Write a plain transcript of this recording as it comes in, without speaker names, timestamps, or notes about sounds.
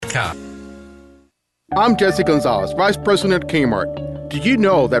VoiceAmerica.com. I'm Jesse Gonzalez, Vice President at Kmart. Did you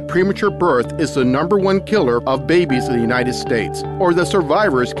know that premature birth is the #1 killer of babies in the United States, or that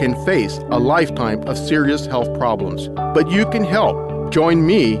survivors can face a lifetime of serious health problems? But you can help. Join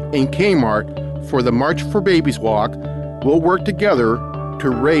me in Kmart for the March for Babies Walk. We'll work together to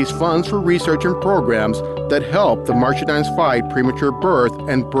raise funds for research and programs that help the Marchadimes fight premature birth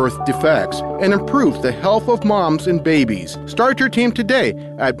and birth defects and improve the health of moms and babies. Start your team today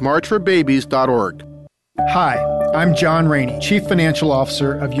at marchforbabies.org. Hi, I'm John Rainey, Chief Financial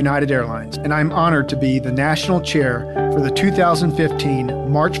Officer of United Airlines, and I'm honored to be the National Chair for the 2015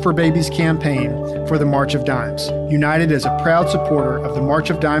 March for Babies campaign for the March of Dimes. United is a proud supporter of the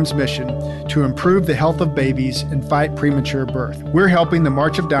March of Dimes mission to improve the health of babies and fight premature birth. We're helping the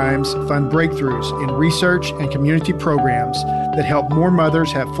March of Dimes fund breakthroughs in research and community programs that help more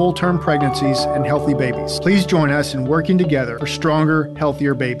mothers have full-term pregnancies and healthy babies. Please join us in working together for stronger,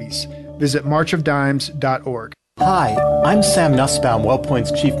 healthier babies. Visit marchofdimes.org. Hi, I'm Sam Nussbaum,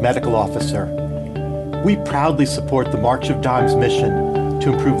 WellPoint's Chief Medical Officer. We proudly support the March of Dimes mission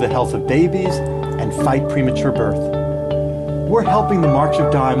to improve the health of babies and fight premature birth. We're helping the March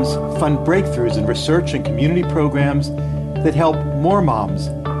of Dimes fund breakthroughs in research and community programs that help more moms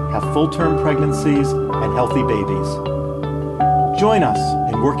have full-term pregnancies and healthy babies. Join us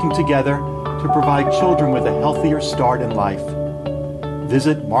in working together to provide children with a healthier start in life.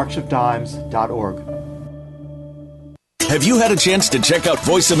 Visit marchofdimes.org. Have you had a chance to check out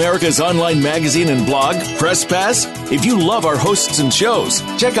Voice America's online magazine and blog, Press Pass? If you love our hosts and shows,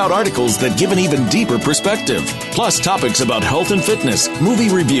 check out articles that give an even deeper perspective, plus topics about health and fitness, movie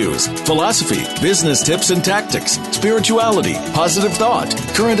reviews, philosophy, business tips and tactics, spirituality, positive thought,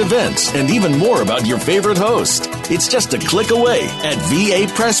 current events, and even more about your favorite host. It's just a click away at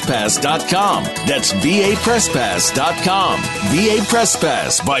vapresspass.com. That's vapresspass.com. VA Press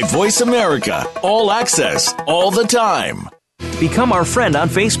Pass by Voice America. All access, all the time. Become our friend on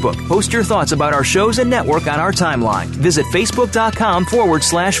Facebook. Post your thoughts about our shows and network on our timeline. Visit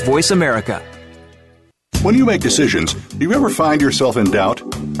facebook.com/Voice America. When you make decisions, do you ever find yourself in doubt?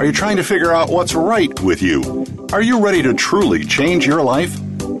 Are you trying to figure out what's right with you? Are you ready to truly change your life?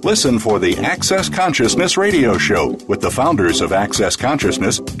 Listen for the Access Consciousness radio show with the founders of Access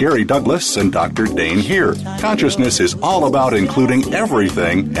Consciousness, Gary Douglas and Dr. Dane Heer. Consciousness is all about including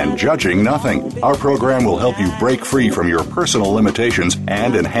everything and judging nothing. Our program will help you break free from your personal limitations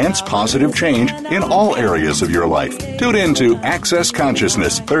and enhance positive change in all areas of your life. Tune in to Access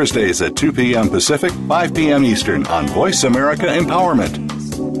Consciousness, Thursdays at 2 p.m. Pacific, 5 p.m. Eastern on Voice America Empowerment.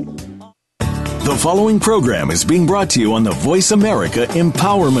 The following program is being brought to you on the Voice America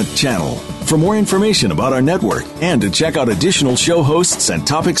Empowerment Channel. For more information about our network and to check out additional show hosts and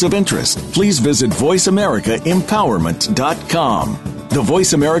topics of interest, please visit voiceamericaempowerment.com. The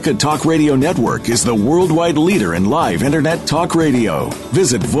Voice America Talk Radio Network is the worldwide leader in live Internet talk radio.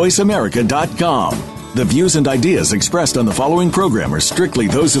 Visit voiceamerica.com. The views and ideas expressed on the following program are strictly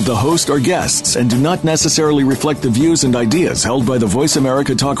those of the host or guests and do not necessarily reflect the views and ideas held by the Voice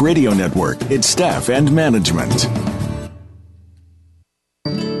America Talk Radio Network, its staff, and management.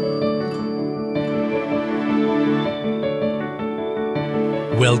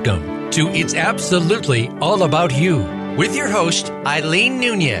 Welcome to It's Absolutely All About You with your host, Eileen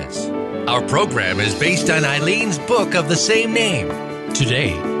Nunez. Our program is based on Eileen's book of the same name.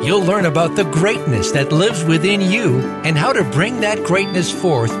 Today, you'll learn about the greatness that lives within you and how to bring that greatness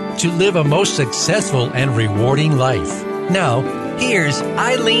forth to live a most successful and rewarding life. Now, here's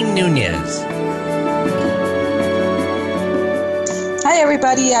Eileen Nunez. Hi,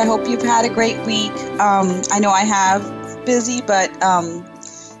 everybody. I hope you've had a great week. I know I have. Busy, but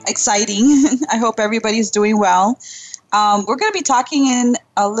exciting. I hope everybody's doing well. We're going to be talking in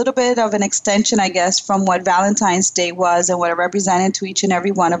a little bit of an extension, I guess, from what Valentine's Day was and what it represented to each and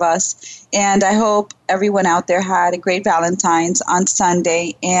every one of us. And I hope everyone out there had a great Valentine's on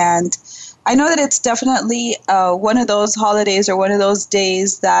Sunday. And I know that it's definitely one of those holidays or one of those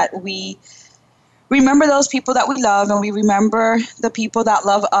days that we remember those people that we love and we remember the people that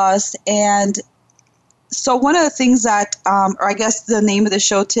love us. And so one of the things that, or I guess the name of the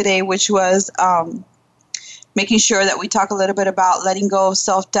show today, which was making sure that we talk a little bit about letting go of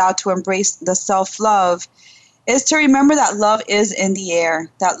self-doubt to embrace the self-love, is to remember that love is in the air,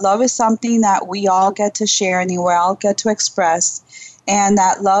 that love is something that we all get to share and we all get to express, and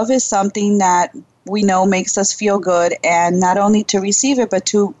that love is something that we know makes us feel good, and not only to receive it, but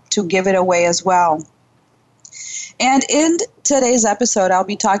to give it away as well. And in today's episode, I'll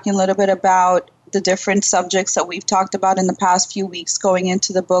be talking a little bit about the different subjects that we've talked about in the past few weeks, going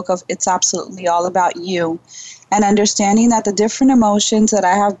into the book of It's Absolutely All About You, and understanding that the different emotions that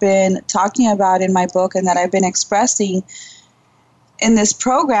I have been talking about in my book and that I've been expressing in this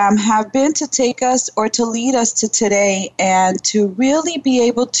program have been to take us or to lead us to today, and to really be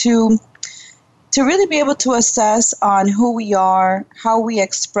able to assess on who we are, how we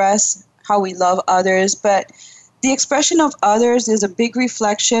express, how we love others. But the expression of others is a big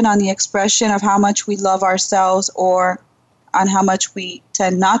reflection on the expression of how much we love ourselves, or on how much we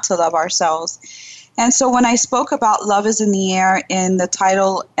tend not to love ourselves. And so when I spoke about Love is in the Air in the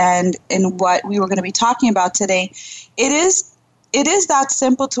title and in what we were going to be talking about today, it is that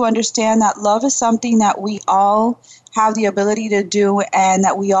simple to understand that love is something that we all have the ability to do, and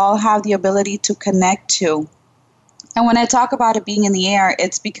that we all have the ability to connect to. And when I talk about it being in the air,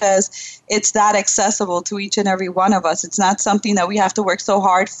 it's because it's that accessible to each and every one of us. It's not something that we have to work so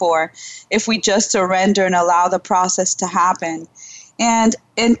hard for if we just surrender and allow the process to happen. And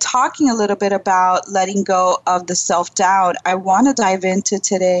in talking a little bit about letting go of the self-doubt, I want to dive into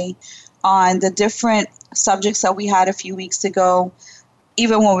today on the different subjects that we had a few weeks ago,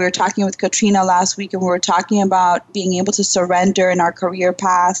 even when we were talking with Katrina last week, and we were talking about being able to surrender in our career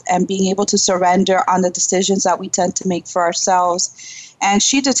path and being able to surrender on the decisions that we tend to make for ourselves. And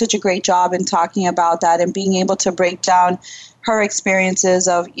she did such a great job in talking about that and being able to break down her experiences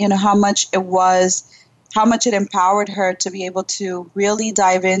of, how much it empowered her to be able to really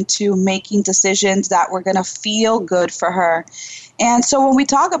dive into making decisions that were going to feel good for her. And so when we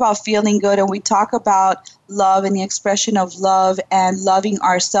talk about feeling good and we talk about love and the expression of love and loving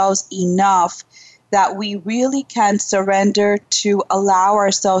ourselves enough that we really can surrender to allow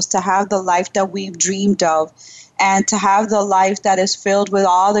ourselves to have the life that we've dreamed of, and to have the life that is filled with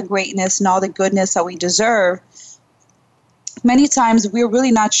all the greatness and all the goodness that we deserve, many times we're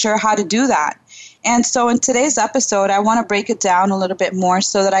really not sure how to do that. And so in today's episode, I want to break it down a little bit more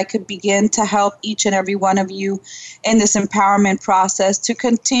so that I could begin to help each and every one of you in this empowerment process to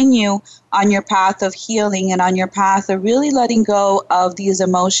continue on your path of healing and on your path of really letting go of these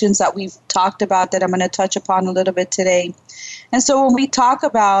emotions that we've talked about, that I'm going to touch upon a little bit today. And so when we talk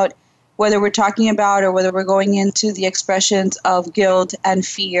about whether we're talking about or whether we're going into the expressions of guilt and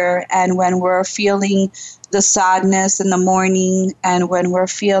fear, and when we're feeling the sadness in the morning, and when we're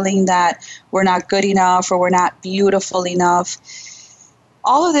feeling that we're not good enough or we're not beautiful enough,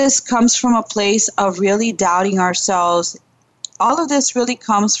 all of this comes from a place of really doubting ourselves. All of this really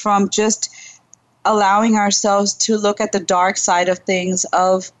comes from just allowing ourselves to look at the dark side of things,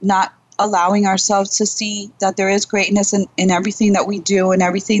 of not allowing ourselves to see that there is greatness in everything that we do and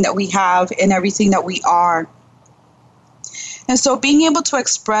everything that we have and everything that we are. And so being able to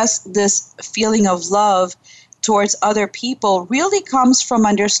express this feeling of love towards other people really comes from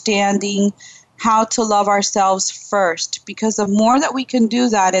understanding how to love ourselves first, because the more that we can do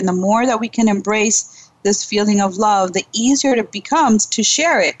that and the more that we can embrace this feeling of love, the easier it becomes to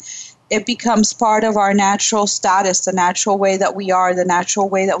share it. It becomes part of our natural status, the natural way that we are, the natural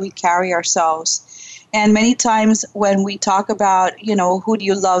way that we carry ourselves. And many times when we talk about, who do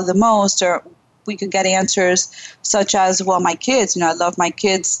you love the most, or we could get answers such as, well, my kids, I love my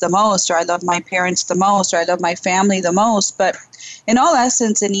kids the most, or I love my parents the most, or I love my family the most. But in all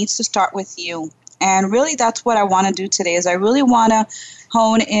essence, it needs to start with you. And really that's what I want to do today, is I really want to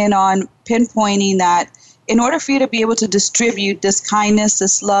hone in on pinpointing that in order for you to be able to distribute this kindness,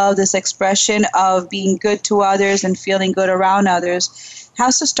 this love, this expression of being good to others and feeling good around others,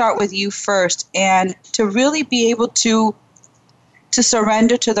 has to start with you first. And to really be able to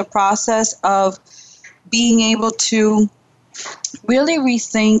surrender to the process of being able to really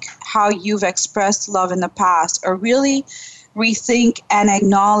rethink how you've expressed love in the past, or really rethink and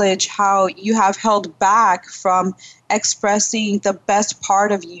acknowledge how you have held back from expressing the best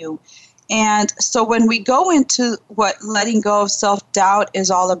part of you. And so when we go into what letting go of self-doubt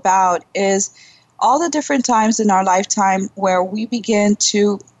is all about, is all the different times in our lifetime where we begin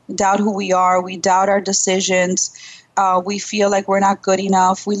to doubt who we are, we doubt our decisions, we feel like we're not good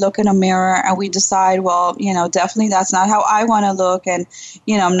enough. We look in a mirror and we decide, well, definitely that's not how I want to look, and,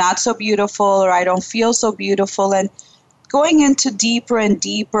 I'm not so beautiful, or I don't feel so beautiful. And going into deeper and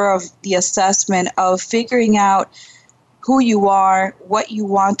deeper of the assessment of figuring out who you are, what you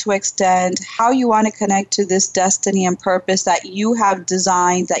want to extend, how you want to connect to this destiny and purpose that you have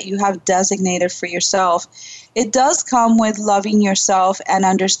designed, that you have designated for yourself. It does come with loving yourself and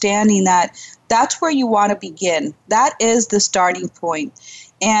understanding that that's where you want to begin. That is the starting point.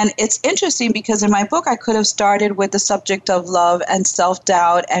 And it's interesting because in my book, I could have started with the subject of love and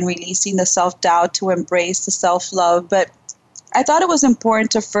self-doubt and releasing the self-doubt to embrace the self-love. But I thought it was important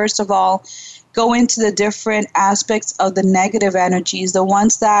to, first of all, go into the different aspects of the negative energies, the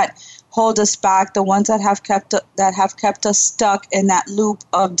ones that hold us back, the ones that have kept us stuck in that loop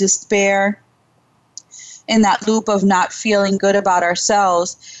of despair, in that loop of not feeling good about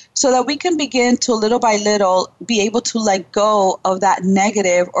ourselves, so that we can begin to little by little be able to let go of that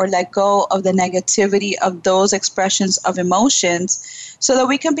negative, or let go of the negativity of those expressions of emotions, so that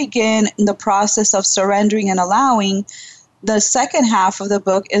we can begin the process of surrendering and allowing. The second half of the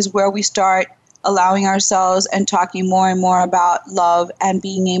book is where we start allowing ourselves and talking more and more about love and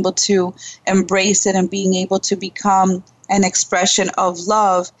being able to embrace it and being able to become an expression of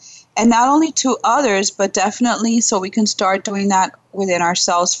love. And not only to others, but definitely so we can start doing that within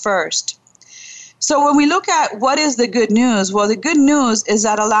ourselves first. So when we look at what is the good news, well, the good news is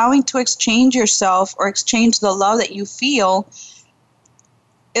that allowing to exchange yourself or exchange the love that you feel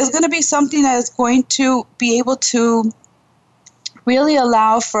is going to be something that is going to be able to really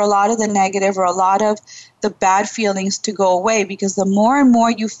allow for a lot of the negative or a lot of the bad feelings to go away, because the more and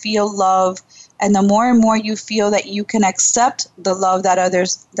more you feel love and the more and more you feel that you can accept the love that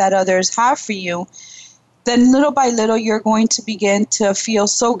others have for you, then little by little you're going to begin to feel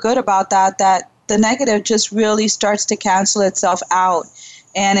so good about that the negative just really starts to cancel itself out.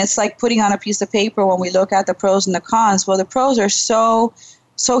 And it's like putting on a piece of paper when we look at the pros and the cons. Well, the pros are so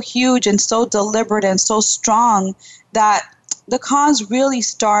huge and so deliberate and so strong that the cons really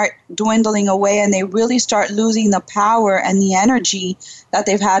start dwindling away, and they really start losing the power and the energy that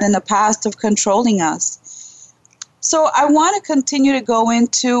they've had in the past of controlling us. So I want to continue to go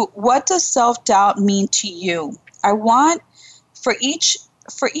into, what does self-doubt mean to you? I want for each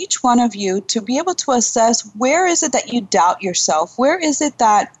one of you to be able to assess, where is it that you doubt yourself? Where is it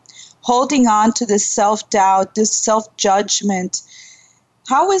that holding on to this self-doubt, this self-judgment,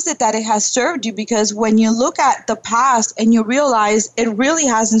 how is it that it has served you? Because when you look at the past and you realize it really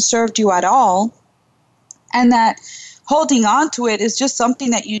hasn't served you at all, and that holding on to it is just something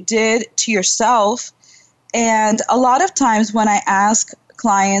that you did to yourself. And a lot of times when I ask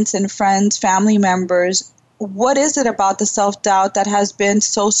clients and friends, family members, what is it about the self-doubt that has been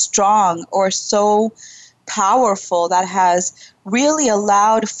so strong or so powerful, that has really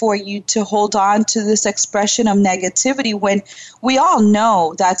allowed for you to hold on to this expression of negativity, when we all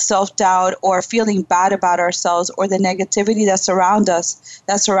know that self-doubt or feeling bad about ourselves or the negativity that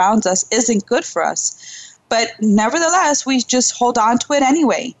surrounds us isn't good for us. But nevertheless, we just hold on to it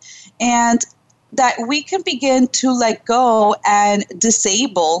anyway. And that we can begin to let go and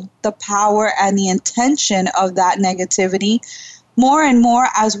disable the power and the intention of that negativity more and more,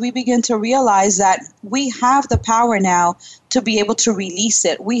 as we begin to realize that we have the power now to be able to release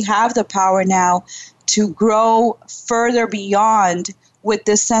it. We have the power now to grow further beyond with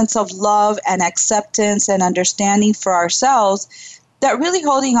this sense of love and acceptance and understanding for ourselves, that really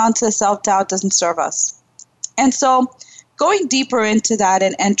holding on to the self-doubt doesn't serve us. And so going deeper into that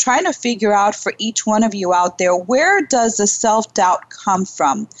and trying to figure out for each one of you out there, where does the self-doubt come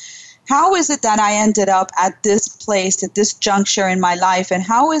from? How is it that I ended up at this place, at this juncture in my life? And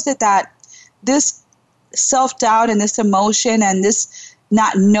how is it that this self-doubt and this emotion and this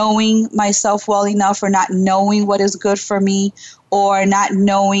not knowing myself well enough, or not knowing what is good for me, or not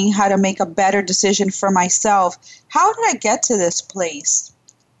knowing how to make a better decision for myself, how did I get to this place?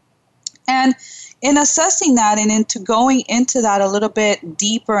 And in assessing that and into going into that a little bit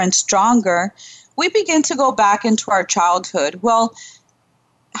deeper and stronger, we begin to go back into our childhood. Well,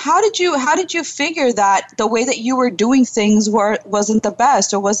 how did you figure that the way that you were doing things wasn't the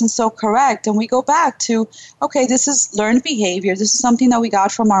best or wasn't so correct? And we go back to, okay, this is learned behavior. This is something that we got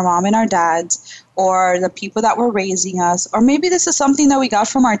from our mom and our dads, or the people that were raising us, or maybe this is something that we got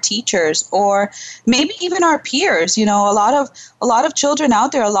from our teachers, or maybe even our peers. You know, a lot of children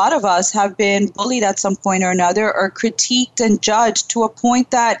out there, a lot of us have been bullied at some point or another, or critiqued and judged to a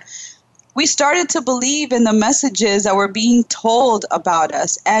point that we started to believe in the messages that were being told about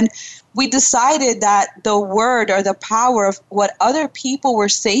us. And we decided that the word or the power of what other people were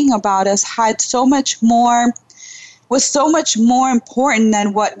saying about us was so much more important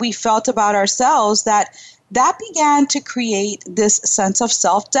than what we felt about ourselves, that began to create this sense of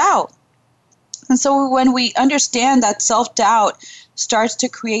self-doubt. And so when we understand that self-doubt starts to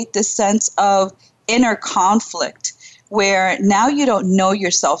create this sense of inner conflict, where now you don't know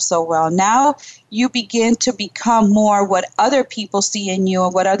yourself so well. Now you begin to become more what other people see in you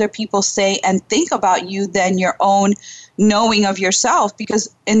and what other people say and think about you than your own knowing of yourself.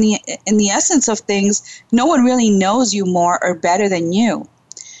 Because in the essence of things, no one really knows you more or better than you.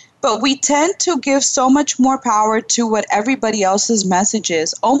 But we tend to give so much more power to what everybody else's message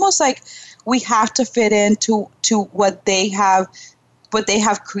is, almost like we have to fit into what they have what they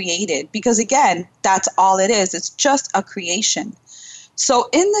have created. Because again, that's all it is. It's just a creation. So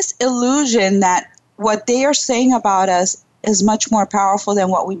in this illusion that what they are saying about us is much more powerful than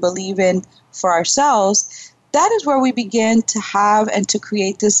what we believe in for ourselves, that is where we begin to have and to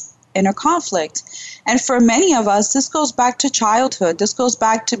create this inner conflict. And for many of us, this goes back to childhood. This goes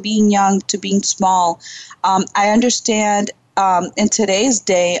back to being young, to being small. I understand in today's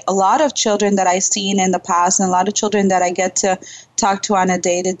day, a lot of children that I've seen in the past and a lot of children that I get to talk to on a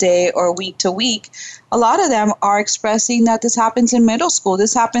day-to-day or week-to-week, a lot of them are expressing that this happens in middle school.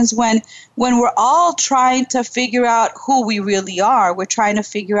 This happens when we're all trying to figure out who we really are. We're trying to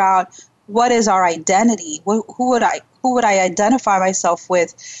figure out what is our identity. Who would I identify myself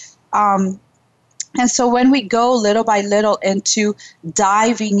with? And so when we go little by little into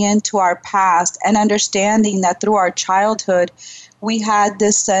diving into our past and understanding that through our childhood, we had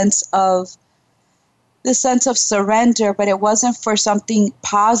this sense of surrender, but it wasn't for something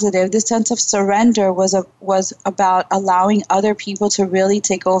positive. This sense of surrender was about allowing other people to really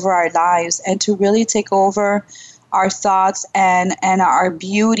take over our lives and to really take over our thoughts and our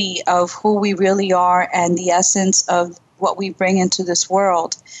beauty of who we really are and the essence of what we bring into this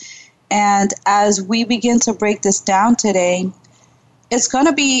world. And as we begin to break this down today, it's going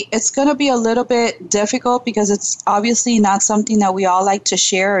to be a little bit difficult because it's obviously not something that we all like to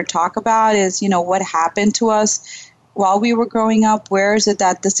share or talk about is, what happened to us while we were growing up. Where is it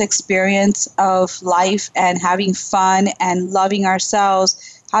that this experience of life and having fun and loving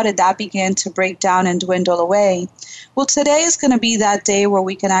ourselves, how did that begin to break down and dwindle away? Well, today is going to be that day where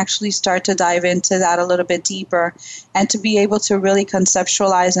we can actually start to dive into that a little bit deeper and to be able to really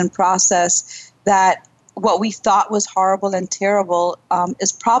conceptualize and process that what we thought was horrible and terrible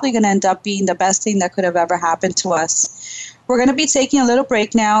is probably going to end up being the best thing that could have ever happened to us. We're going to be taking a little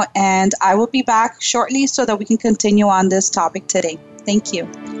break now, and I will be back shortly so that we can continue on this topic today. Thank you.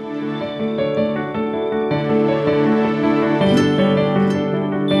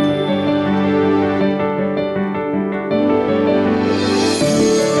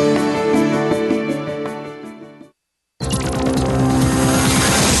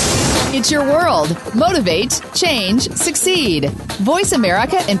 It's your world. Motivate, change, succeed.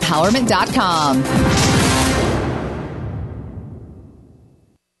 VoiceAmericaEmpowerment.com.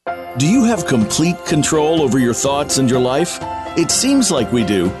 Do you have complete control over your thoughts and your life? It seems like we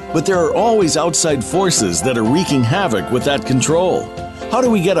do, but there are always outside forces that are wreaking havoc with that control. How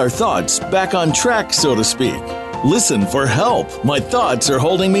do we get our thoughts back on track, so to speak? Listen for Help, My Thoughts Are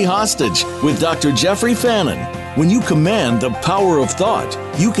Holding Me Hostage with Dr. Jeffrey Fannin. When you command the power of thought,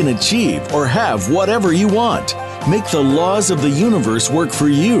 you can achieve or have whatever you want. Make the laws of the universe work for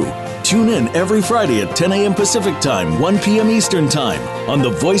you. Tune in every Friday at 10 a.m. Pacific Time, 1 p.m. Eastern Time on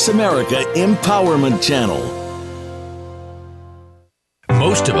the Voice America Empowerment Channel.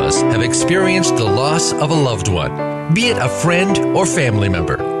 Most of us have experienced the loss of a loved one, be it a friend or family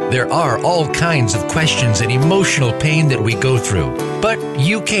member. There are all kinds of questions and emotional pain that we go through, but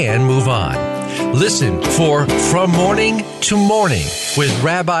you can move on. Listen for From Morning to Morning with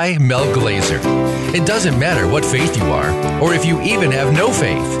Rabbi Mel Glazer. It doesn't matter what faith you are, or if you even have no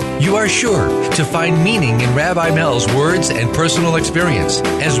faith, you are sure to find meaning in Rabbi Mel's words and personal experience,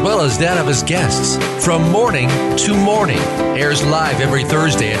 as well as that of his guests. From Morning to Morning airs live every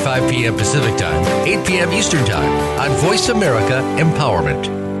Thursday at 5 p.m. Pacific Time, 8 p.m. Eastern Time on Voice America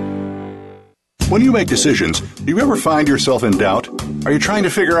Empowerment. When you make decisions, do you ever find yourself in doubt? Are you trying to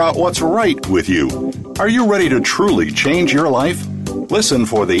figure out what's right with you? Are you ready to truly change your life? Listen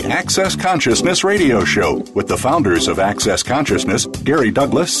for the Access Consciousness radio show with the founders of Access Consciousness, Gary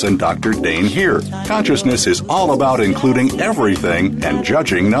Douglas and Dr. Dane Heer. Consciousness is all about including everything and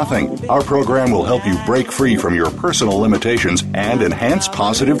judging nothing. Our program will help you break free from your personal limitations and enhance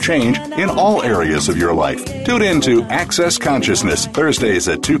positive change in all areas of your life. Tune in to Access Consciousness, Thursdays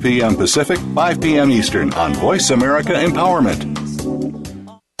at 2 p.m. Pacific, 5 p.m. Eastern on Voice America Empowerment.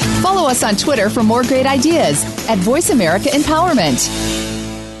 Follow us on Twitter for more great ideas at Voice America Empowerment.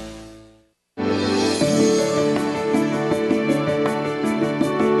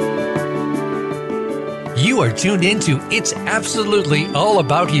 You are tuned into It's Absolutely All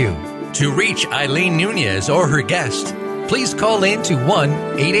About You. To reach Eileen Nunez or her guest, please call in to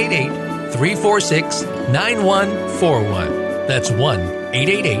 1-888-346-9141. That's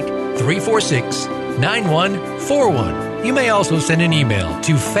 1-888-346-9141. You may also send an email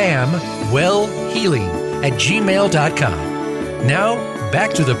to famwellhealing@gmail.com. Now,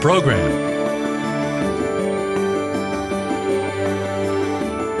 back to the program.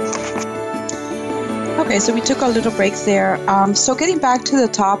 Okay, so we took a little break there. So getting back to the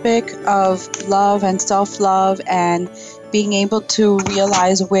topic of love and self-love and being able to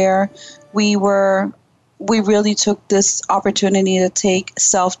realize where we really took this opportunity to take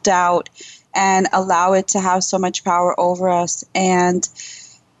self-doubt and allow it to have so much power over us, and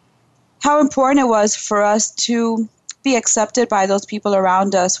how important it was for us to be accepted by those people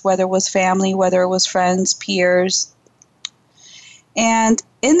around us, whether it was family, whether it was friends, peers. And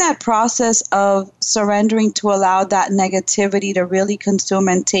in that process of surrendering to allow that negativity to really consume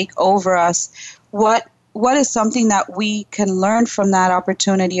and take over us, what is something that we can learn from that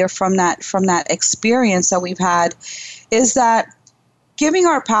opportunity or from that experience that we've had is that giving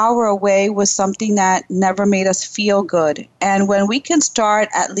our power away was something that never made us feel good. And when we can start,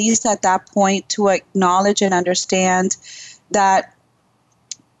 at least at that point, to acknowledge and understand that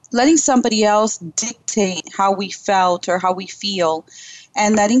letting somebody else dictate how we felt or how we feel,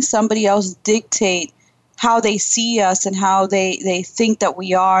 and letting somebody else dictate how they see us and how they think that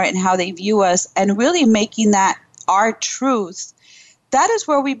we are and how they view us, and really making that our truth, that is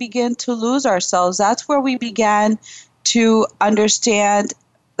where we begin to lose ourselves. That's where we began to understand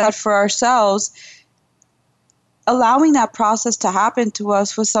that for ourselves, allowing that process to happen to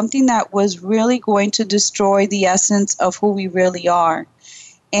us was something that was really going to destroy the essence of who we really are.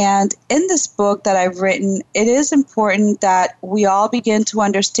 And in this book that I've written, it is important that we all begin to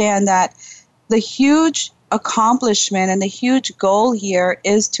understand that the huge accomplishment and the huge goal here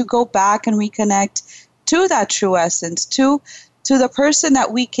is to go back and reconnect to that true essence, to the person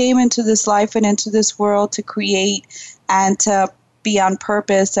that we came into this life and into this world to create and to be on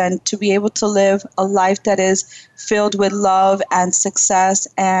purpose and to be able to live a life that is filled with love and success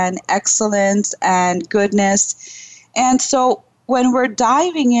and excellence and goodness. And so when we're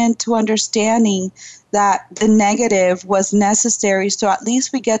diving into understanding that the negative was necessary, so at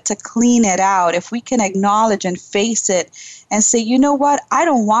least we get to clean it out, if we can acknowledge and face it and say, you know what, I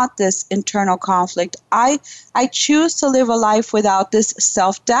don't want this internal conflict. I choose to live a life without this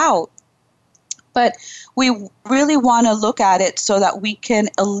self-doubt. But we really want to look at it so that we can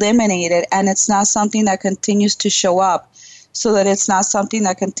eliminate it, and it's not something that continues to show up, so that it's not something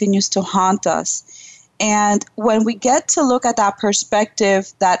that continues to haunt us. And when we get to look at that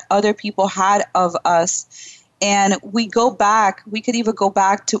perspective that other people had of us, and we go back, we could even go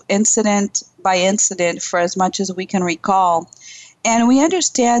back to incident by incident for as much as we can recall, and we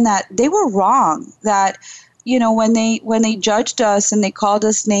understand that they were wrong, that when they judged us and they called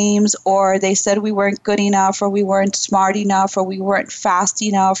us names, or they said we weren't good enough, or we weren't smart enough, or we weren't fast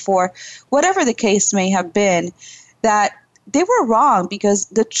enough, or whatever the case may have been, that they were wrong, because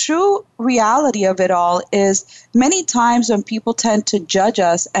the true reality of it all is many times when people tend to judge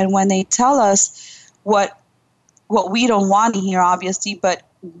us and when they tell us what we don't want to hear, obviously, but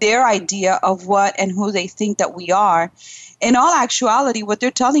their idea of what and who they think that we are, in all actuality, what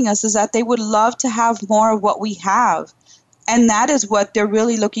they're telling us is that they would love to have more of what we have. And that is what they're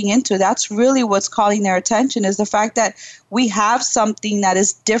really looking into. That's really what's calling their attention, is the fact that we have something that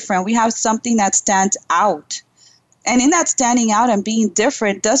is different. We have something that stands out. And in that standing out and being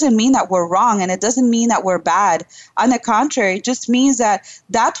different doesn't mean that we're wrong, and it doesn't mean that we're bad. On the contrary, it just means that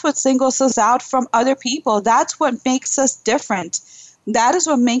that's what singles us out from other people. That's what makes us different. That is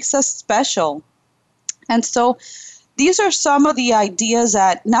what makes us special. And so these are some of the ideas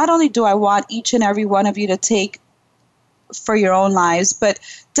that not only do I want each and every one of you to take for your own lives, but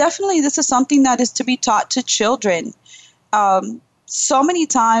definitely this is something that is to be taught to children. So many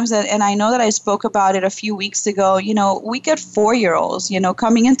times, and I know that I spoke about it a few weeks ago, we get 4-year-olds,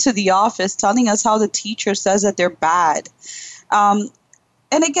 coming into the office telling us how the teacher says that they're bad. And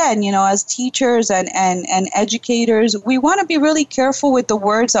again, as teachers and educators, we want to be really careful with the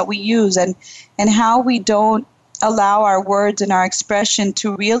words that we use and how we don't allow our words and our expression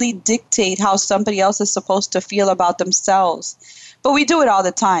to really dictate how somebody else is supposed to feel about themselves. But we do it all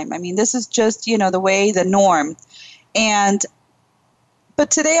the time. I mean, this is just, the norm. But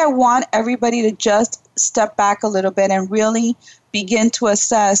today I want everybody to just step back a little bit and really begin to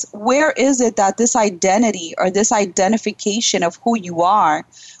assess, where is it that this identity or this identification of who you are,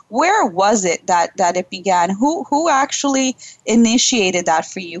 where was it that it began? Who actually initiated that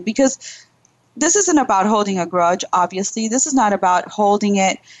for you? Because this isn't about holding a grudge, obviously. This is not about holding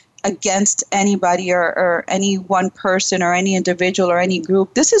it against anybody or any one person or any individual or any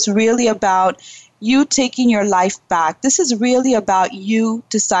group. This is really about you taking your life back. This is really about you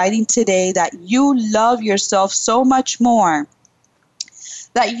deciding today that you love yourself so much more,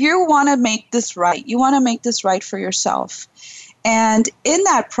 that you want to make this right. You want to make this right for yourself. And in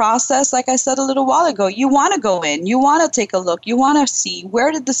that process, like I said a little while ago, you want to go in, you want to take a look, you want to see,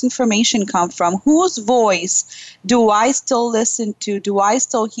 where did this information come from? Whose voice do I still listen to? Do I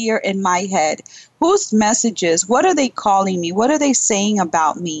still hear in my head? Whose messages? What are they calling me? What are they saying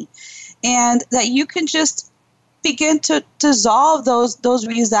about me? And that you can just begin to dissolve those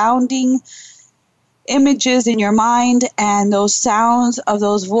resounding images in your mind and those sounds of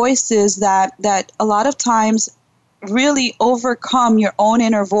those voices that a lot of times really overcome your own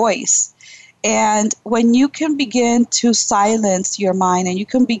inner voice. And when you can begin to silence your mind and you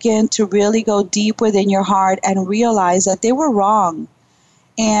can begin to really go deep within your heart and realize that they were wrong,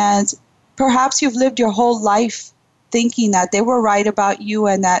 and perhaps you've lived your whole life thinking that they were right about you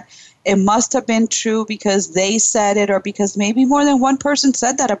and that it must have been true because they said it, or because maybe more than one person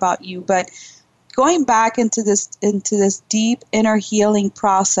said that about you. But going back into this deep inner healing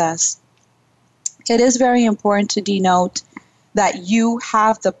process, it is very important to denote that you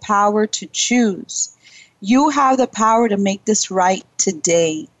have the power to choose. You have the power to make this right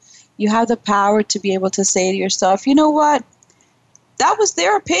today. You have the power to be able to say to yourself, you know what? That was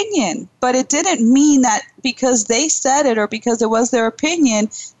their opinion, but it didn't mean that because they said it or because it was their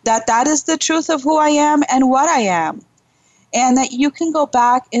opinion, that is the truth of who I am and what I am. And that you can go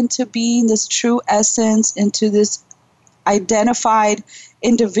back into being this true essence, into this identified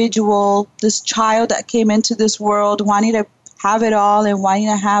individual, this child that came into this world wanting to have it all and wanting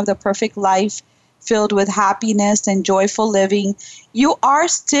to have the perfect life filled with happiness and joyful living. You are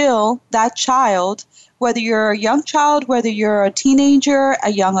still that child, whether you're a young child, whether you're a teenager,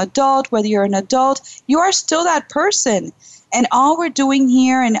 a young adult, whether you're an adult, you are still that person. And all we're doing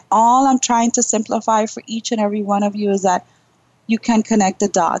here, and all I'm trying to simplify for each and every one of you, is that you can connect the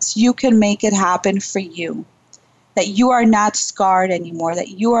dots. You can make it happen for you. That you are not scarred anymore, that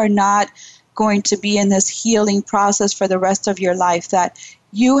you are not going to be in this healing process for the rest of your life, that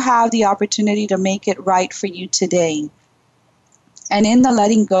you have the opportunity to make it right for you today. And in the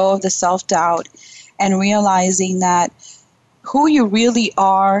letting go of the self-doubt and realizing that who you really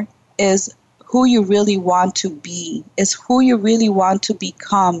are is who you really want to be, is who you really want to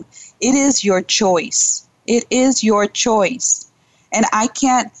become. It is your choice. It is your choice. And I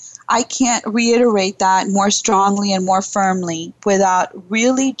can't reiterate that more strongly and more firmly without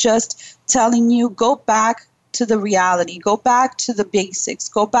really just telling you, go back to the reality, go back to the basics,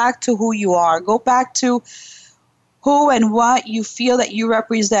 go back to who you are, go back to who and what you feel that you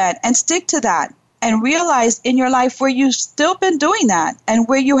represent, and stick to that. And realize in your life where you've still been doing that and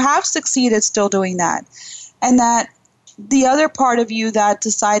where you have succeeded still doing that. And that the other part of you that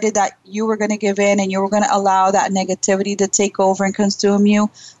decided that you were going to give in and you were going to allow that negativity to take over and consume you,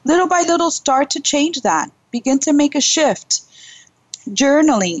 little by little start to change that. Begin to make a shift.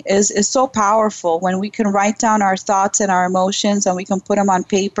 Journaling is so powerful when we can write down our thoughts and our emotions and we can put them on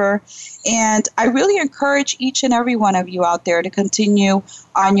paper. And I really encourage each and every one of you out there to continue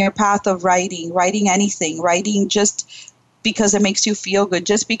on your path of writing anything, writing just because it makes you feel good,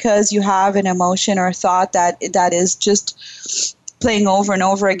 just because you have an emotion or a thought that is just playing over and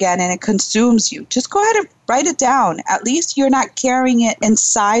over again and it consumes you. Just go ahead and write it down. At least you're not carrying it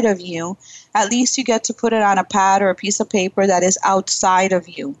inside of you. At least you get to put it on a pad or a piece of paper that is outside of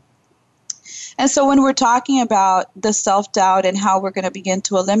you. And so when we're talking about the self-doubt and how we're going to begin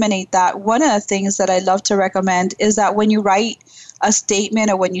to eliminate that, one of the things that I love to recommend is that when you write a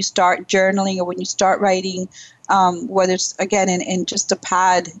statement or when you start journaling or when you start writing, whether it's, again, in just a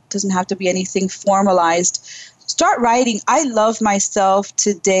pad, it doesn't have to be anything formalized. Start writing, I love myself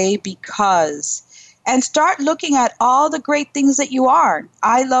today because, and start looking at all the great things that you are.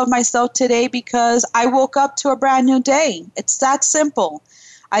 I love myself today because I woke up to a brand new day. It's that simple.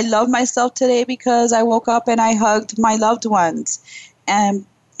 I love myself today because I woke up and I hugged my loved ones. And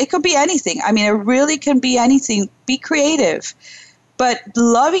it could be anything. I mean, it really can be anything. Be creative. But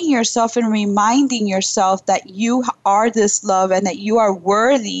loving yourself and reminding yourself that you are this love and that you are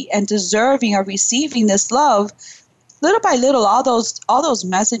worthy and deserving of receiving this love, little by little, all those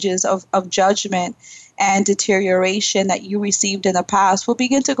messages of judgment and deterioration that you received in the past will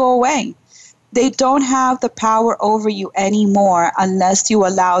begin to go away. They don't have the power over you anymore unless you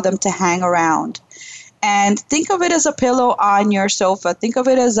allow them to hang around. And think of it as a pillow on your sofa. Think of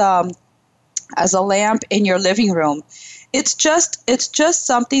it as a lamp in your living room. It's just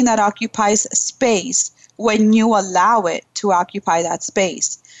something that occupies space when you allow it to occupy that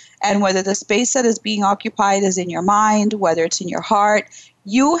space. And whether the space that is being occupied is in your mind, whether it's in your heart,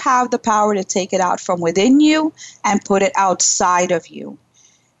 you have the power to take it out from within you and put it outside of you.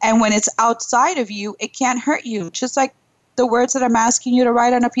 And when it's outside of you, it can't hurt you. Just like the words that I'm asking you to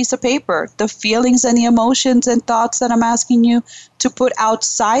write on a piece of paper, the feelings and the emotions and thoughts that I'm asking you to put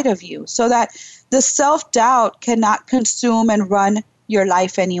outside of you, so that the self-doubt cannot consume and run your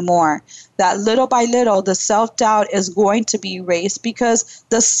life anymore. That little by little, the self-doubt is going to be erased, because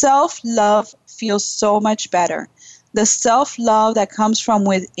the self-love feels so much better. The self-love that comes from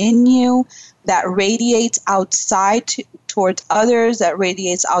within you, that radiates outside towards others, that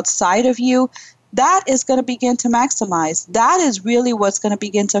radiates outside of you, that is going to begin to maximize. That is really what's going to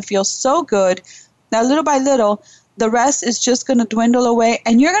begin to feel so good. Now, little by little, the rest is just going to dwindle away,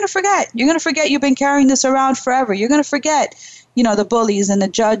 and you're going to forget. You're going to forget you've been carrying this around forever. You're going to forget, the bullies and the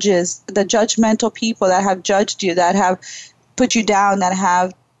judges, the judgmental people that have judged you, that have put you down, that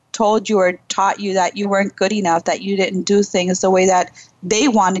have told you or taught you that you weren't good enough, that you didn't do things the way that they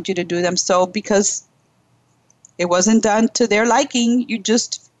wanted you to do them. So because it wasn't done to their liking, you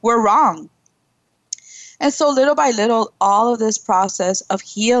just were wrong. And so little by little, all of this process of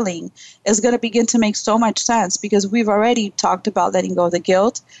healing is going to begin to make so much sense, because we've already talked about letting go of the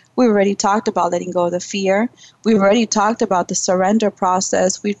guilt. We've already talked about letting go of the fear. We've already talked about the surrender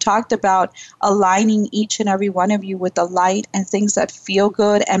process. We've talked about aligning each and every one of you with the light and things that feel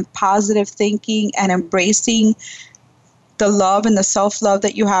good and positive thinking, and embracing the love and the self-love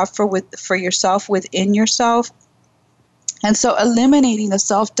that you have for yourself within yourself. And so eliminating the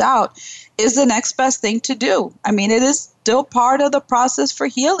self-doubt is the next best thing to do. I mean, it is still part of the process for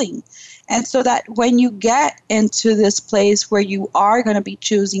healing. And so that when you get into this place where you are going to be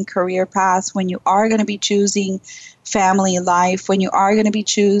choosing career paths, when you are going to be choosing family life, when you are going to be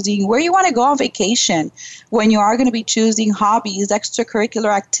choosing where you want to go on vacation, when you are going to be choosing hobbies,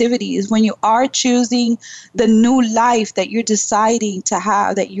 extracurricular activities, when you are choosing the new life that you're deciding to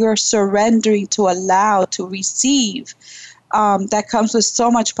have, that you're surrendering to allow, to receive, that comes with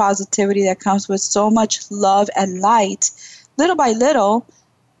so much positivity, that comes with so much love and light, little by little,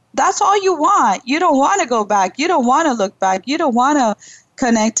 that's all you want. You don't want to go back. You don't want to look back. You don't want to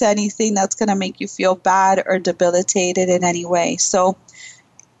connect to anything that's going to make you feel bad or debilitated in any way. So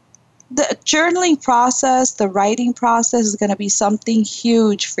the journaling process, the writing process is going to be something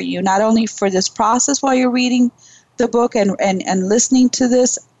huge for you, not only for this process while you're reading the book and listening to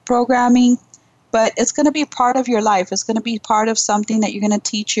this programming, but it's going to be part of your life. It's going to be part of something that you're going to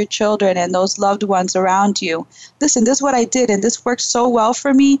teach your children and those loved ones around you. Listen, this is what I did, and this worked so well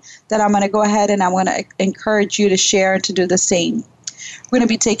for me that I'm going to go ahead and I'm going to encourage you to share and to do the same. We're going to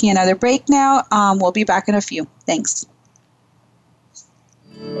be taking another break now. We'll be back in a few. Thanks.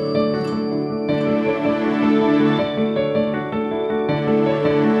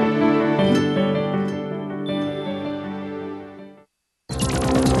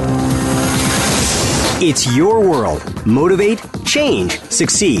 It's your world. Motivate, change,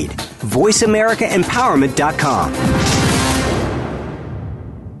 succeed. VoiceAmericaEmpowerment.com.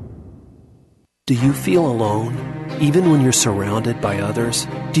 Do you feel alone, even when you're surrounded by others?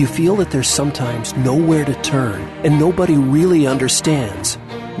 Do you feel that there's sometimes nowhere to turn and nobody really understands?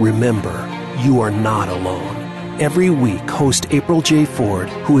 Remember, you are not alone. Every week, host April J. Ford,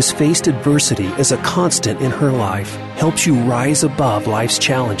 who has faced adversity as a constant in her life, helps you rise above life's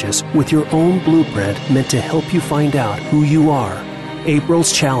challenges with your own blueprint meant to help you find out who you are.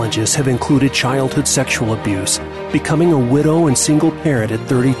 April's challenges have included childhood sexual abuse, becoming a widow and single parent at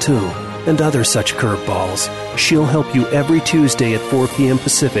 32, and other such curveballs. She'll help you every Tuesday at 4 p.m.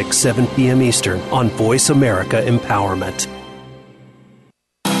 Pacific, 7 p.m. Eastern on Voice America Empowerment.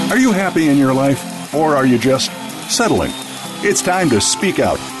 Are you happy in your life, or are you just settling? It's time to speak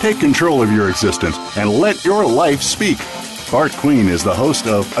out, take control of your existence, and let your life speak. Bart Queen is the host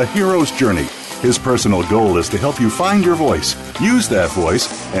of A Hero's Journey. His personal goal is to help you find your voice, use that voice,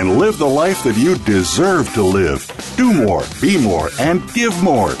 and live the life that you deserve to live. Do more, be more, and give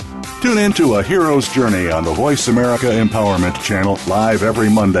more. Tune in to A Hero's Journey on the Voice America Empowerment Channel, live every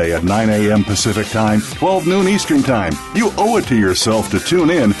Monday at 9 a.m. Pacific Time, 12 noon Eastern Time. You owe it to yourself to tune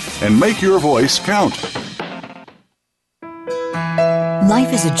in and make your voice count.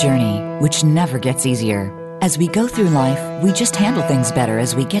 Life is a journey which never gets easier. As we go through life, we just handle things better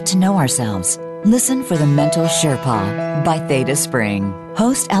as we get to know ourselves. Listen for The Mental Sherpa by Theta Spring.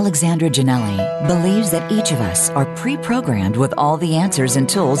 Host Alexandra Janelli believes that each of us are pre-programmed with all the answers and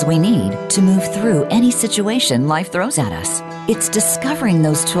tools we need to move through any situation life throws at us. It's discovering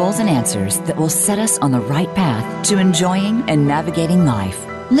those tools and answers that will set us on the right path to enjoying and navigating life.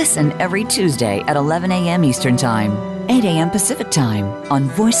 Listen every Tuesday at 11 a.m. Eastern Time, 8 a.m. Pacific Time on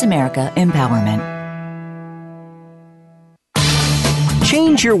Voice America Empowerment.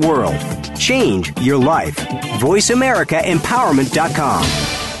 Change your world. Change your life. VoiceAmericaEmpowerment.com.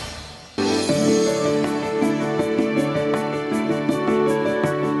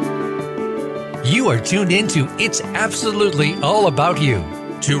 You are tuned into It's Absolutely All About You.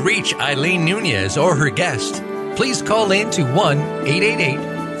 To reach Eileen Nunez or her guest, please call in to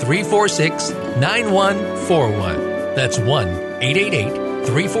 1-888-346-9141. That's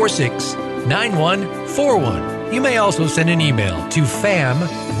 1-888-346-9141. You may also send an email to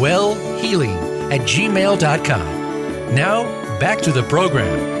famwellhealing@gmail.com. Now, back to the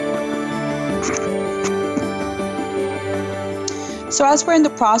program. So as we're in the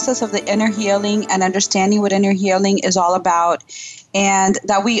process of the inner healing and understanding what inner healing is all about, and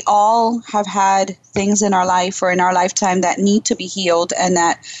that we all have had things in our life or in our lifetime that need to be healed and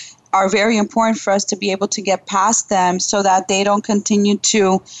that are very important for us to be able to get past them so that they don't continue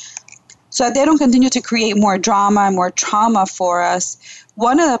to create more drama and more trauma for us.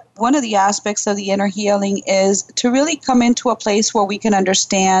 One of the aspects of the inner healing is to really come into a place where we can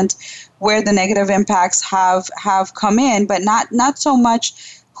understand where the negative impacts have come in, but not so much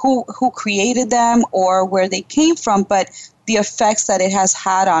who created them or where they came from, but the effects that it has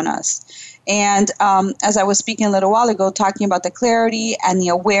had on us. And as I was speaking a little while ago, talking about the clarity and the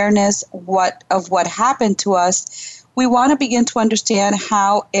awareness of what happened to us, we want to begin to understand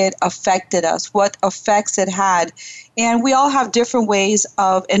how it affected us, what effects it had. And we all have different ways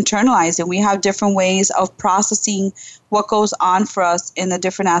of internalizing. We have different ways of processing what goes on for us in the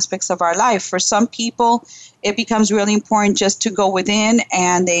different aspects of our life. For some people, it becomes really important just to go within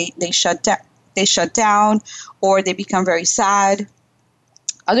and they shut down, or they become very sad.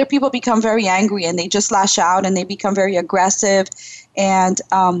 Other people become very angry and they just lash out and they become very aggressive. And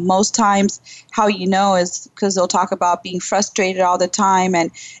most times how you know is because they'll talk about being frustrated all the time.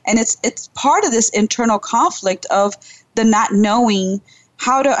 And it's part of this internal conflict of the not knowing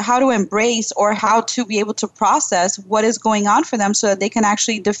how to embrace or how to be able to process what is going on for them so that they can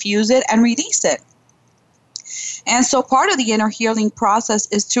actually diffuse it and release it. And so part of the inner healing process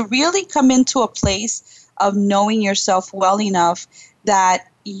is to really come into a place of knowing yourself well enough that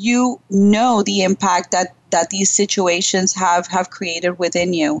you know the impact that these situations have created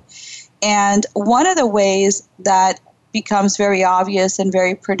within you. And one of the ways that becomes very obvious and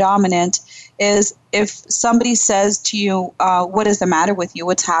very predominant is if somebody says to you, what is the matter with you?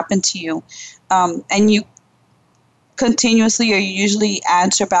 What's happened to you? And you continuously or you usually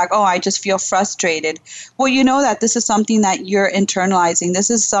answer back, oh, I just feel frustrated. Well, you know that this is something that you're internalizing. This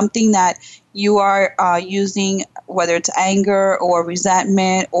is something that you are using, whether it's anger or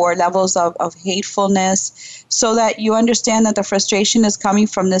resentment or levels of hatefulness, so that you understand that the frustration is coming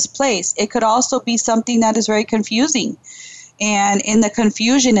from this place. It could also be something that is very confusing. And in the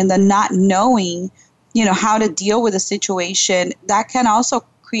confusion and the not knowing, how to deal with a situation, that can also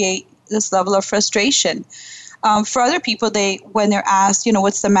create this level of frustration. For other people, when they're asked,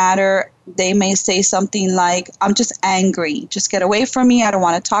 what's the matter, they may say something like, I'm just angry. Just get away from me. I don't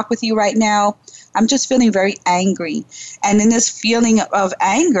want to talk with you right now. I'm just feeling very angry. And in this feeling of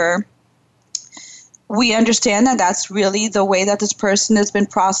anger, we understand that that's really the way that this person has been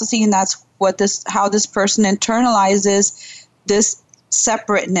processing, and that's how this person internalizes this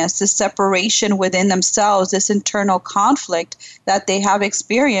separateness, this separation within themselves, this internal conflict that they have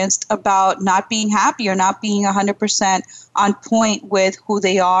experienced about not being happy or not being 100% on point with who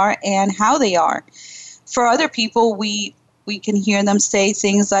they are and how they are. For other people, we can hear them say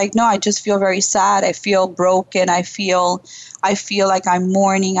things like, no, I just feel very sad. I feel broken. I feel like I'm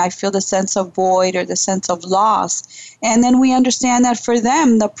mourning. I feel the sense of void or the sense of loss. And then we understand that for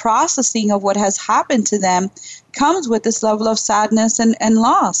them, the processing of what has happened to them comes with this level of sadness and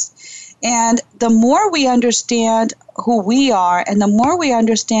loss. And the more we understand who we are and the more we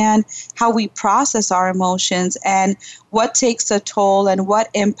understand how we process our emotions and what takes a toll and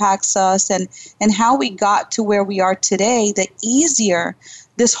what impacts us and how we got to where we are today, the easier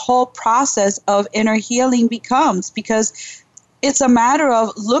this whole process of inner healing becomes, because it's a matter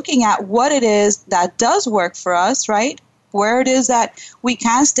of looking at what it is that does work for us, right? Where it is that we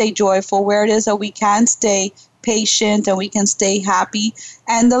can stay joyful, where it is that we can stay patient and we can stay happy,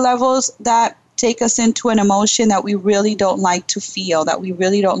 and the levels that take us into an emotion that we really don't like to feel, that we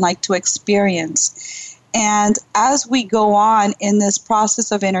really don't like to experience. And as we go on in this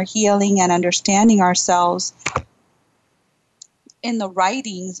process of inner healing and understanding ourselves, in the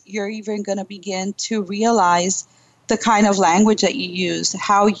writings, you're even going to begin to realize the kind of language that you use,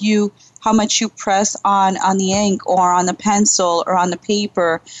 how much you press on the ink or on the pencil or on the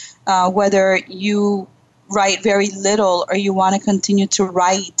paper, whether you write very little or you want to continue to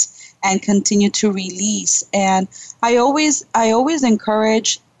write and continue to release. And I always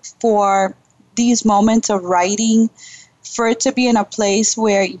encourage for these moments of writing for it to be in a place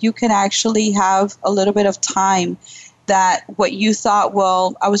where you can actually have a little bit of time that what you thought,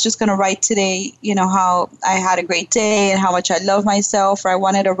 well, I was just going to write today, how I had a great day and how much I love myself, or I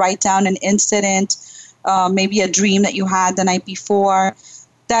wanted to write down an incident, maybe a dream that you had the night before,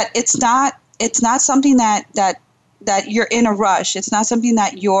 that it's not something that you're in a rush. It's not something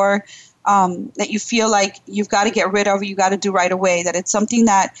that you're that you feel like you've got to get rid of, or you got to do right away. That it's something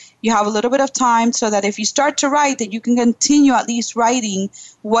that you have a little bit of time, so that if you start to write, that you can continue at least writing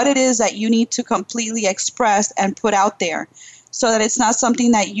what it is that you need to completely express and put out there, so that it's not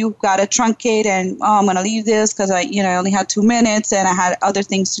something that you've got to truncate and, I'm going to leave this because I only had 2 minutes and I had other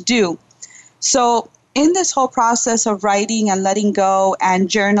things to do. So in this whole process of writing and letting go and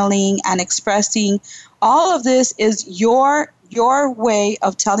journaling and expressing, all of this is your way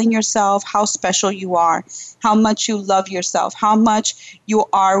of telling yourself how special you are, how much you love yourself, how much you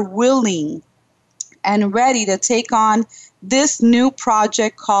are willing and ready to take on this new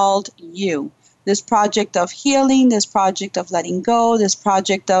project called you. This project of healing, this project of letting go, this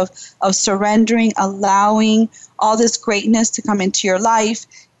project of surrendering, allowing all this greatness to come into your life.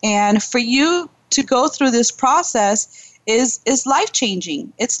 And for you to go through this process is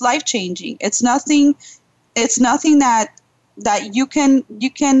life-changing. It's life-changing. It's nothing that you can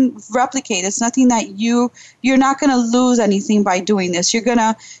replicate. It's nothing that you're not going to lose anything by doing this. You're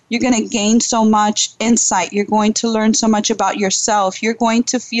gonna gain so much insight. You're going to learn so much about yourself. You're going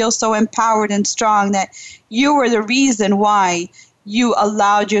to feel so empowered and strong that you were the reason why you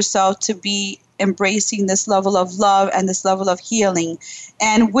allowed yourself to be embracing this level of love and this level of healing.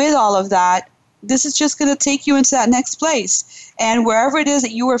 And with all of that, this is just going to take you into that next place. And wherever it is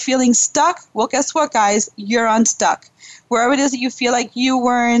that you were feeling stuck, well, guess what, guys? You're unstuck. Wherever it is that you feel like you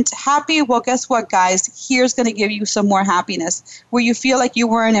weren't happy, well, guess what, guys? Here's going to give you some more happiness. Where you feel like you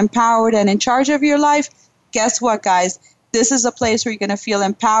weren't empowered and in charge of your life, guess what, guys? This is a place where you're going to feel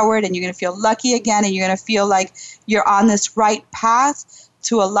empowered and you're going to feel lucky again, and you're going to feel like you're on this right path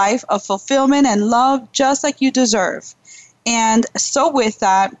to a life of fulfillment and love just like you deserve. And so with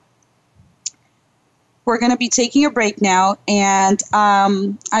that, we're going to be taking a break now, and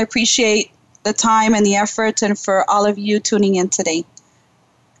I appreciate the time and the effort, and for all of you tuning in today.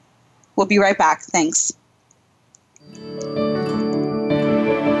 We'll be right back. Thanks.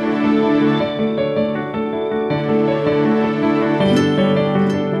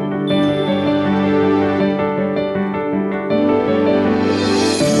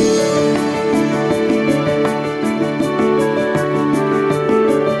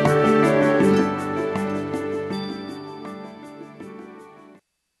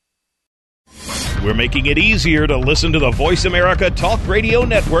 We're making it easier to listen to the Voice America Talk Radio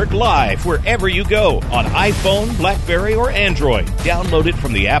Network live wherever you go on iPhone, BlackBerry, or Android. Download it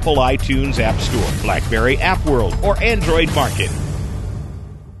from the Apple iTunes App Store, BlackBerry App World, or Android Market.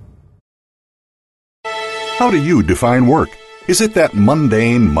 How do you define work? Is it that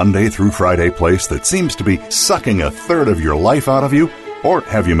mundane Monday through Friday place that seems to be sucking a third of your life out of you? Or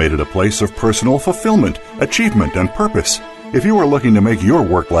have you made it a place of personal fulfillment, achievement, and purpose? If you are looking to make your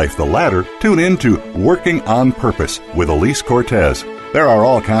work life the latter, tune in to Working on Purpose with Elise Cortez. There are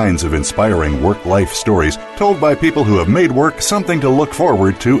all kinds of inspiring work-life stories told by people who have made work something to look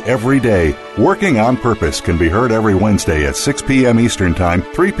forward to every day. Working on Purpose can be heard every Wednesday at 6 p.m. Eastern Time,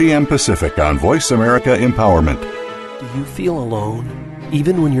 3 p.m. Pacific on Voice America Empowerment. Do you feel alone,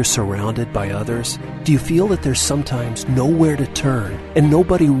 even when you're surrounded by others? Do you feel that there's sometimes nowhere to turn and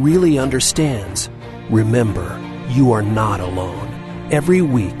nobody really understands? Remember, you are not alone. Every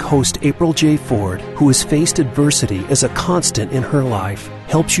week, host April J. Ford, who has faced adversity as a constant in her life,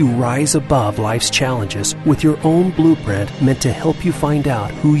 helps you rise above life's challenges with your own blueprint meant to help you find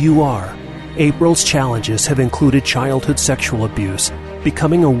out who you are. April's challenges have included childhood sexual abuse,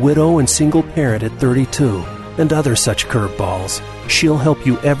 becoming a widow and single parent at 32, and other such curveballs. She'll help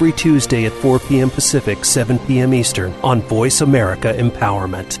you every Tuesday at 4 p.m. Pacific, 7 p.m. Eastern on Voice America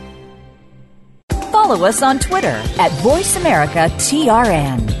Empowerment. Follow us on Twitter at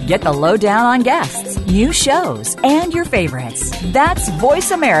VoiceAmericaTRN. Get the lowdown on guests, new shows, and your favorites. That's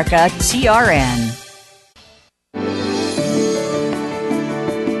VoiceAmericaTRN.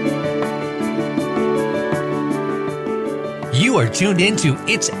 You are tuned into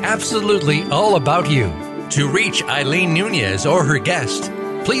It's Absolutely All About You. To reach Eileen Nunez or her guest,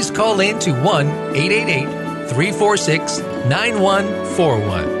 please call in to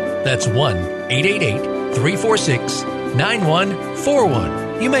 1-888-346-9141. That's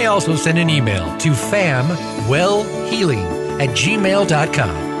 1-888-346-9141. You may also send an email to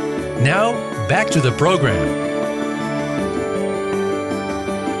famwellhealing@gmail.com. Now, back to the program.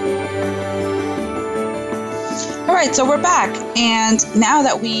 All right, so we're back. And now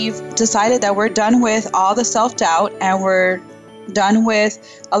that we've decided that we're done with all the self-doubt and we're done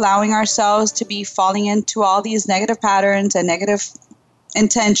with allowing ourselves to be falling into all these negative patterns and negative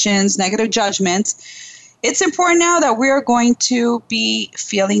intentions, negative judgments, it's important now that we're going to be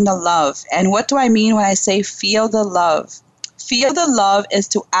feeling the love. And what do I mean when I say feel the love? Feel the love is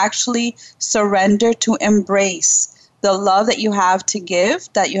to actually surrender, to embrace the love that you have to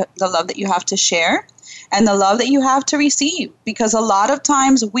give, the love that you have to share, and the love that you have to receive. Because a lot of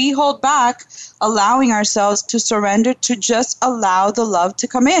times we hold back allowing ourselves to surrender, to just allow the love to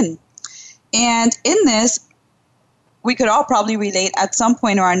come in. And in this, we could all probably relate at some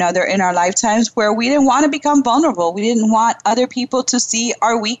point or another in our lifetimes where we didn't want to become vulnerable. We didn't want other people to see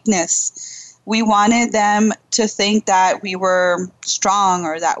our weakness. We wanted them to think that we were strong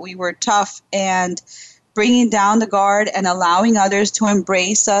or that we were tough, and bringing down the guard and allowing others to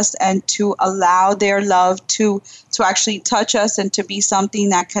embrace us and to allow their love to actually touch us and to be something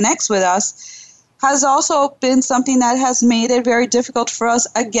that connects with us has also been something that has made it very difficult for us,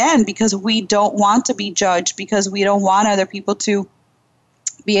 again, because we don't want to be judged, because we don't want other people to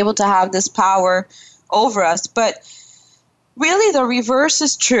be able to have this power over us. But really, the reverse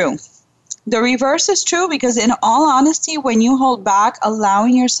is true. The reverse is true, because in all honesty, when you hold back,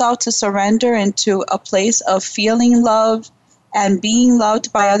 allowing yourself to surrender into a place of feeling loved and being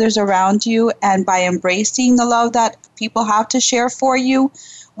loved by others around you, and by embracing the love that people have to share for you,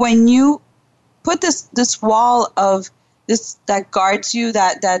 when you put this wall of this that guards you,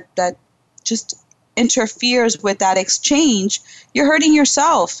 that just interferes with that exchange, you're hurting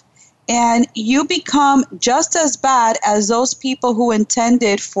yourself. And you become just as bad as those people who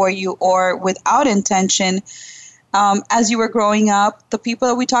intended for you or without intention as you were growing up, the people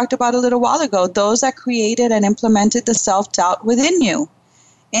that we talked about a little while ago, those that created and implemented the self-doubt within you.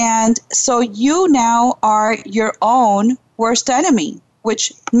 And so you now are your own worst enemy,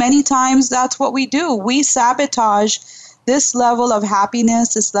 which many times that's what we do. We sabotage this level of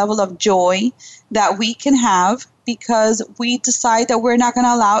happiness, this level of joy that we can have, because we decide that we're not going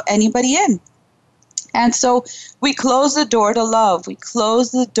to allow anybody in. And so we close the door to love. We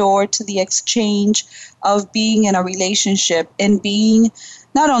close the door to the exchange of being in a relationship, and being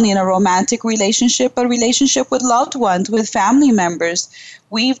not only in a romantic relationship, but a relationship with loved ones, with family members.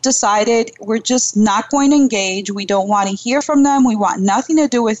 We've decided we're just not going to engage. We don't want to hear from them. We want nothing to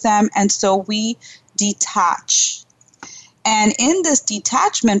do with them. And so we detach. And in this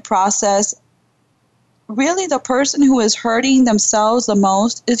detachment process, really the person who is hurting themselves the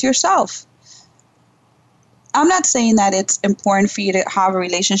most is yourself. I'm not saying that it's important for you to have a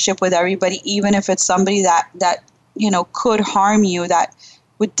relationship with everybody, even if it's somebody that could harm you, that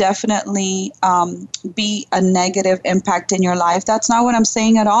would definitely be a negative impact in your life. That's not what I'm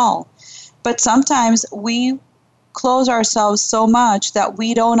saying at all. But sometimes we close ourselves so much that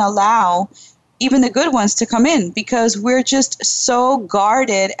we don't allow even the good ones to come in, because we're just so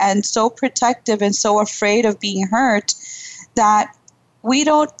guarded and so protective and so afraid of being hurt that we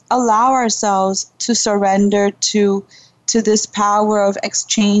don't allow ourselves to surrender to this power of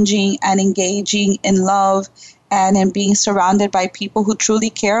exchanging and engaging in love and in being surrounded by people who truly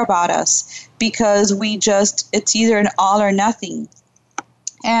care about us, because it's either an all or nothing.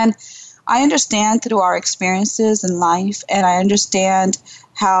 And I understand through our experiences in life, and I understand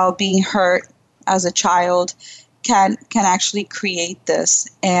how being hurt as a child can actually create this,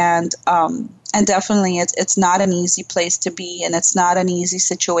 and definitely it's not an easy place to be, and it's not an easy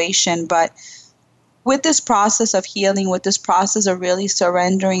situation. But with this process of healing, with this process of really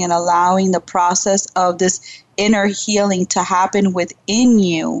surrendering and allowing the process of this inner healing to happen within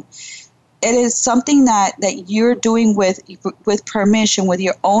you, it is something that you're doing with permission, with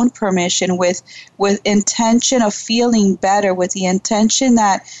your own permission, with intention of feeling better, with the intention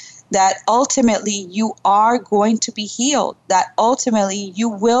that ultimately you are going to be healed, that ultimately you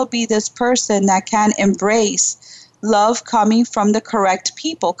will be this person that can embrace love coming from the correct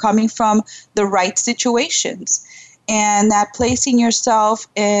people, coming from the right situations, and that placing yourself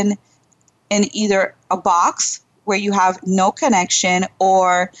in either a box where you have no connection,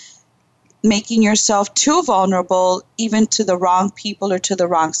 or making yourself too vulnerable even to the wrong people or to the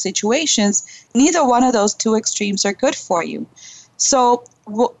wrong situations. Neither one of those two extremes are good for you. So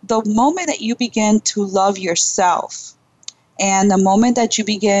the moment that you begin to love yourself, and the moment that you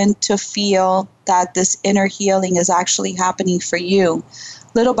begin to feel that this inner healing is actually happening for you,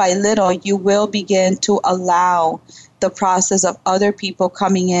 little by little, you will begin to allow the process of other people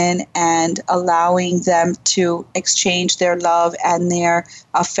coming in and allowing them to exchange their love and their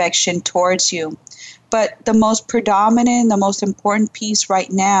affection towards you. But the most predominant, the most important piece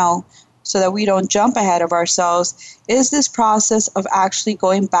right now so that we don't jump ahead of ourselves, is this process of actually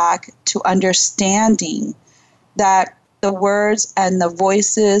going back to understanding that the words and the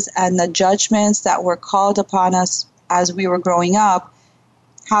voices and the judgments that were called upon us as we were growing up,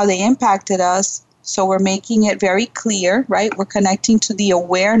 how they impacted us. So we're making it very clear, right? We're connecting to the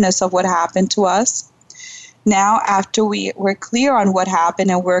awareness of what happened to us. Now, after we're clear on what happened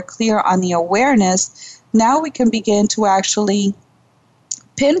and we're clear on the awareness, now we can begin to actually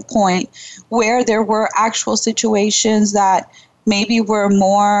pinpoint where there were actual situations that maybe were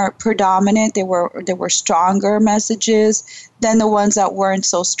more predominant, there were stronger messages than the ones that weren't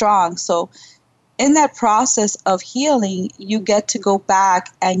so strong. So in that process of healing, you get to go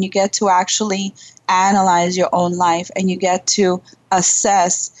back and you get to actually analyze your own life, and you get to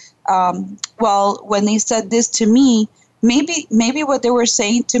assess, well, when they said this to me, maybe what they were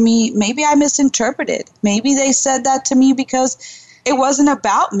saying to me, maybe I misinterpreted. Maybe they said that to me because it wasn't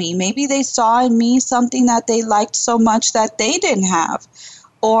about me. Maybe they saw in me something that they liked so much that they didn't have.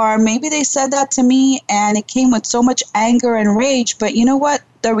 Or maybe they said that to me and it came with so much anger and rage. But you know what?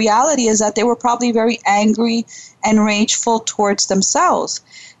 The reality is that they were probably very angry and rageful towards themselves.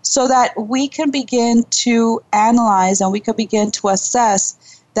 So that we can begin to analyze and we can begin to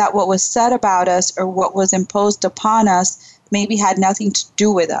assess that what was said about us or what was imposed upon us maybe had nothing to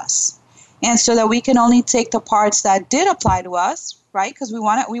do with us. And so that we can only take the parts that did apply to us, right? Because we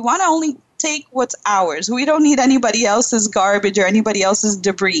want to only take what's ours. We don't need anybody else's garbage or anybody else's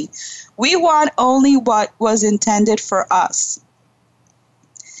debris. We want only what was intended for us.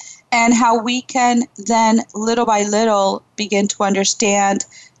 And how we can then, little by little, begin to understand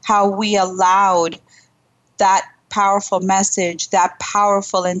how we allowed that powerful message, that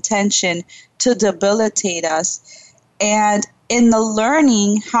powerful intention to debilitate us. And in the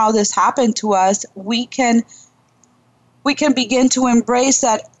learning how this happened to us, we can begin to embrace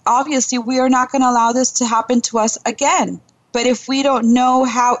that obviously we are not going to allow this to happen to us again. But if we don't know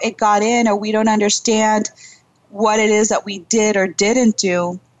how it got in, or we don't understand what it is that we did or didn't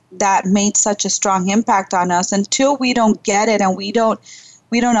do that made such a strong impact on us, until we don't get it and we don't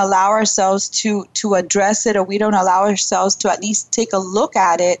allow ourselves to address it, or we don't allow ourselves to at least take a look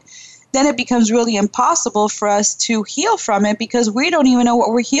at it, then it becomes really impossible for us to heal from it, because we don't even know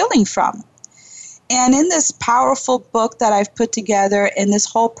what we're healing from. And in this powerful book that I've put together, in this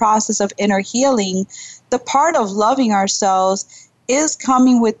whole process of inner healing, the part of loving ourselves is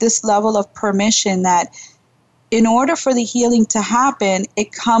coming with this level of permission that in order for the healing to happen,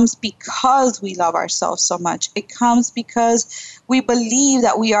 it comes because we love ourselves so much. It comes because we believe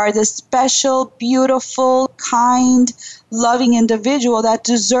that we are this special, beautiful, kind, loving individual that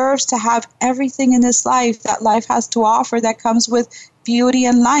deserves to have everything in this life that life has to offer, that comes with beauty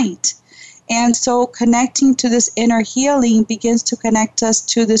and light. And so connecting to this inner healing begins to connect us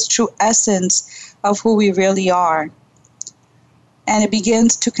to this true essence of who we really are. And it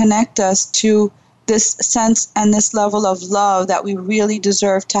begins to connect us to this sense and this level of love that we really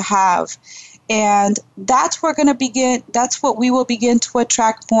deserve to have. And that's what we will begin to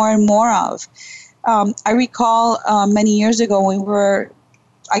attract more and more of. I recall many years ago when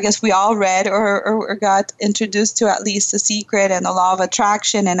we all read or got introduced to at least The Secret and the Law of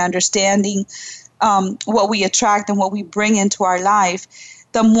Attraction, and understanding what we attract and what we bring into our life.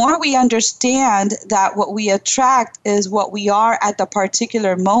 The more we understand that what we attract is what we are at the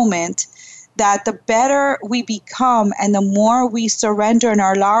particular moment, that the better we become, and the more we surrender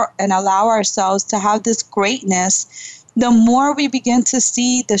and allow ourselves to have this greatness, the more we begin to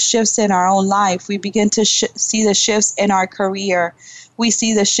see the shifts in our own life. We begin to see the shifts in our career. We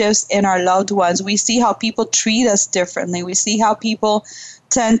see the shifts in our loved ones. We see how people treat us differently. We see how people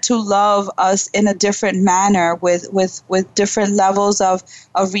tend to love us in a different manner, with different levels of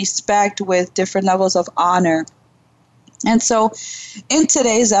respect, with different levels of honor. And so in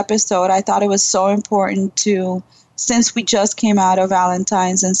today's episode, I thought it was so important to, since we just came out of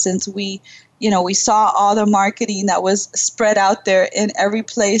Valentine's, and since we saw all the marketing that was spread out there in every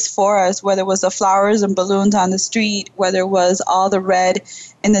place for us, whether it was the flowers and balloons on the street, whether it was all the red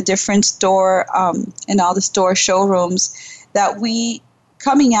in the different store, in all the store showrooms, that we,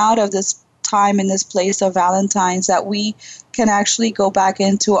 coming out of this time in this place of Valentine's, that we can actually go back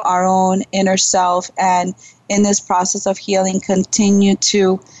into our own inner self, and in this process of healing continue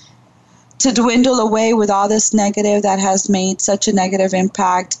to dwindle away with all this negative that has made such a negative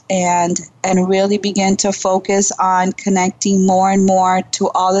impact, and really begin to focus on connecting more and more to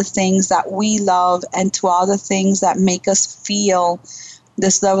all the things that we love, and to all the things that make us feel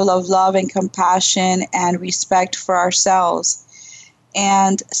this level of love and compassion and respect for ourselves.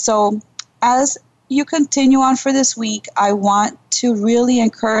 And so as you continue on for this week, I want to really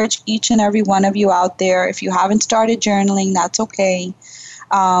encourage each and every one of you out there. If you haven't started journaling, that's okay.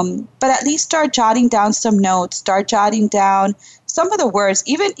 But at least start jotting down some notes, start jotting down some of the words,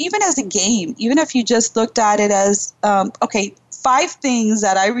 even as a game, even if you just looked at it as, 5 things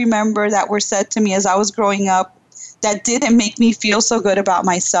that I remember that were said to me as I was growing up that didn't make me feel so good about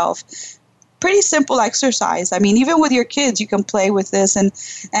myself. Pretty simple exercise. I mean, even with your kids, you can play with this and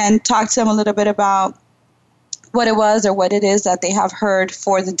talk to them a little bit about what it was or what it is that they have heard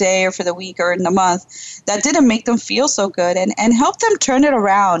for the day or for the week or in the month that didn't make them feel so good, and help them turn it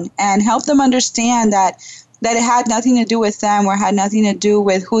around and help them understand that it had nothing to do with them or had nothing to do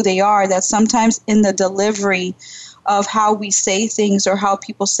with who they are, that sometimes in the delivery of how we say things or how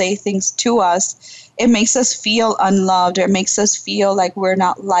people say things to us, it makes us feel unloved or it makes us feel like we're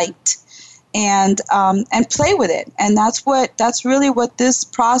not liked. And play with it. And that's really what this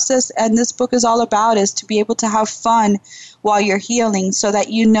process and this book is all about, is to be able to have fun while you're healing, so that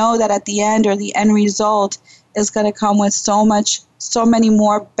you know that at the end, or the end result, is going to come with so many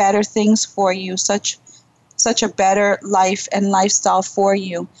more better things for you, such a better life and lifestyle for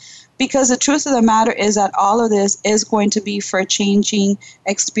you. Because the truth of the matter is that all of this is going to be for a changing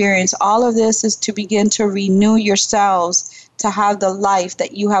experience. All of this is to begin to renew yourselves, to have the life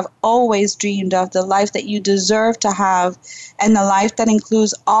that you have always dreamed of, the life that you deserve to have, and the life that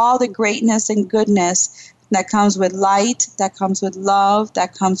includes all the greatness and goodness that comes with light, that comes with love,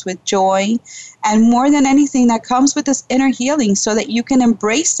 that comes with joy, and more than anything, that comes with this inner healing, so that you can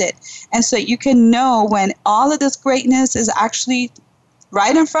embrace it, and so that you can know when all of this greatness is actually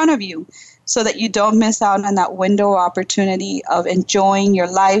right in front of you, so that you don't miss out on that window of opportunity of enjoying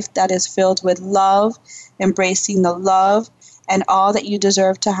your life that is filled with love, embracing the love, and all that you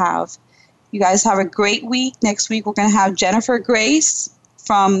deserve to have. You guys have a great week. Next week, we're going to have Jennifer Grace,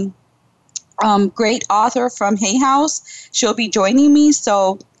 from great author from Hay House. She'll be joining me,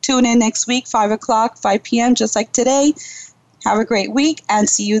 so tune in next week, 5 p.m., just like today. Have a great week, and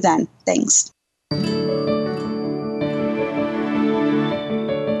see you then. Thanks.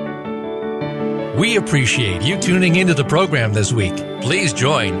 We appreciate you tuning into the program this week. Please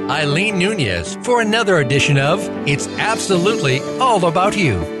join Eileen Nunez for another edition of It's Absolutely All About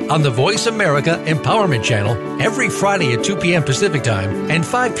You on the Voice America Empowerment Channel every Friday at 2 p.m. Pacific Time and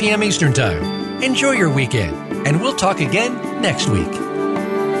 5 p.m. Eastern Time. Enjoy your weekend, and we'll talk again next week.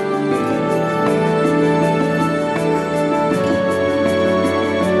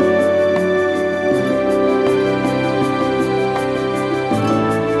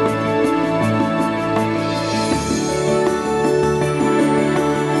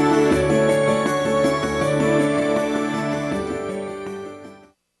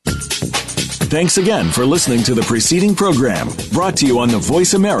 Thanks again for listening to the preceding program, brought to you on the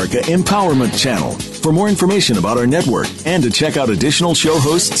Voice America Empowerment Channel. For more information about our network and to check out additional show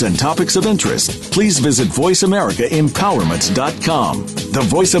hosts and topics of interest, please visit voiceamericaempowerment.com. The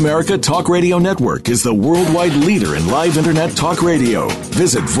Voice America Talk Radio Network is the worldwide leader in live Internet talk radio.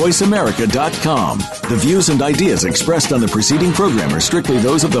 Visit voiceamerica.com. The views and ideas expressed on the preceding program are strictly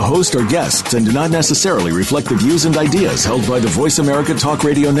those of the host or guests and do not necessarily reflect the views and ideas held by the Voice America Talk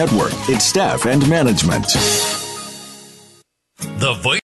Radio Network, its staff, and management.